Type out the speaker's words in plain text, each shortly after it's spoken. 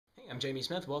Jamie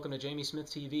Smith. Welcome to Jamie Smith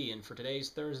TV, and for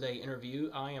today's Thursday interview,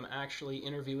 I am actually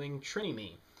interviewing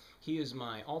TriniMe. He is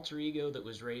my alter ego that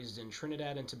was raised in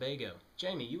Trinidad and Tobago.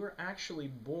 Jamie, you were actually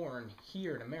born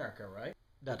here in America, right?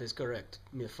 That is correct.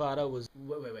 My father was...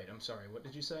 Wait, I'm sorry, what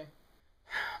did you say?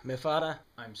 My father...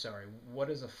 I'm sorry,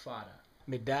 what is a fada?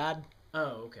 My dad...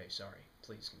 Oh, okay, sorry.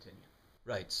 Please continue.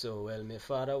 Right, so, well, my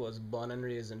father was born and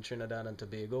raised in Trinidad and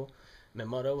Tobago. My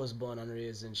mother was born and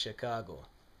raised in Chicago.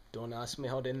 Don't ask me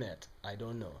how they met. I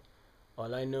don't know.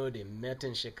 All I know, they met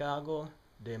in Chicago,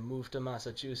 they moved to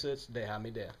Massachusetts, they had me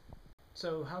there.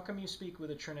 So how come you speak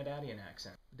with a Trinidadian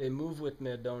accent? They moved with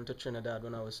me down to Trinidad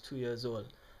when I was 2 years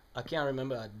old. I can't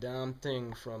remember a damn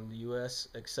thing from the US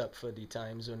except for the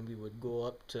times when we would go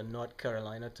up to North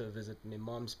Carolina to visit my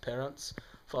mom's parents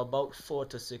for about 4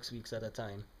 to 6 weeks at a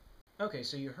time. Okay,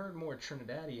 so you heard more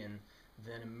Trinidadian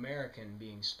than American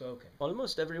being spoken.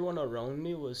 Almost everyone around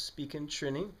me was speaking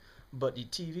Trini, but the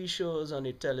TV shows on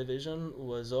the television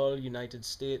was all United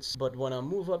States. But when I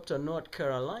move up to North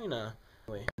Carolina,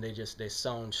 they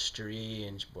sound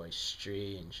strange, boy,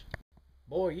 strange.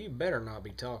 Boy, you better not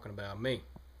be talking about me.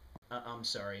 I'm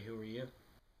sorry, who are you?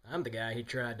 I'm the guy he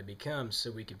tried to become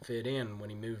so we could fit in when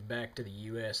he moved back to the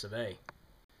US of A.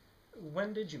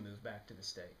 When did you move back to the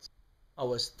States? I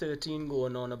was 13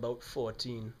 going on about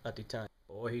 14 at the time.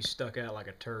 Boy, he stuck out like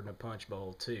a turd in a punch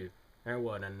bowl, too. There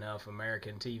wasn't enough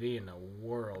American TV in the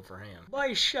world for him.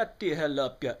 Boy, shut the hell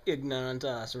up, you ignorant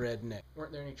ass redneck.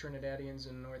 Weren't there any Trinidadians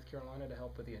in North Carolina to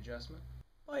help with the adjustment?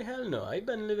 Why, hell no. I've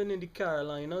been living in the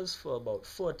Carolinas for about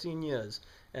 14 years,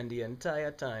 and the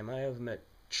entire time I have met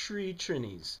 3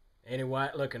 Trinis. Any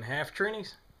white-looking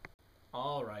half-Trinis?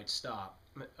 All right, stop.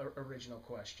 Original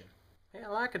question.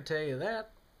 Hell, I could tell you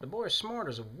that. The boy's smart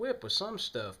as a whip with some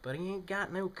stuff, but he ain't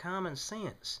got no common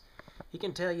sense. He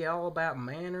can tell you all about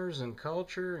manners and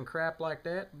culture and crap like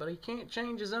that, but he can't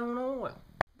change his own oil.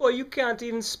 Boy, you can't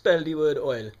even spell the word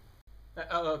oil.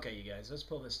 Okay, you guys, let's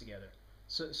pull this together.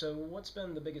 So what's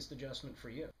been the biggest adjustment for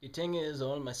you? The thing is,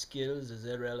 all my skills is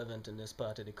irrelevant in this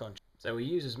part of the country. So he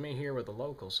uses me here with the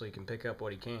locals so he can pick up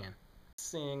what he can.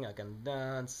 Sing, I can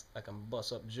dance, I can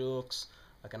bust up jokes,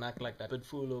 I can act like that good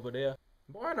fool over there.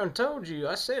 Boy, I done told you,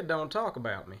 I said don't talk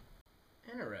about me.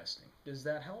 Interesting. Does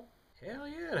that help? Hell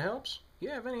yeah, it helps. You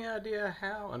have any idea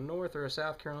how a North or a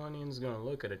South Carolinian's gonna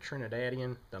look at a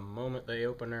Trinidadian the moment they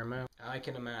open their mouth? I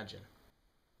can imagine.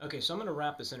 Okay, so I'm gonna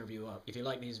wrap this interview up. If you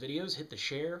like these videos, hit the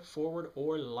share, forward,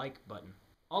 or like button.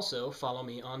 Also, follow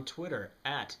me on Twitter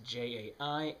at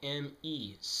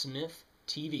JAIME Smith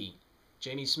TV.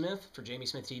 Jamie Smith for Jamie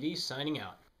Smith TV, signing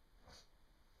out.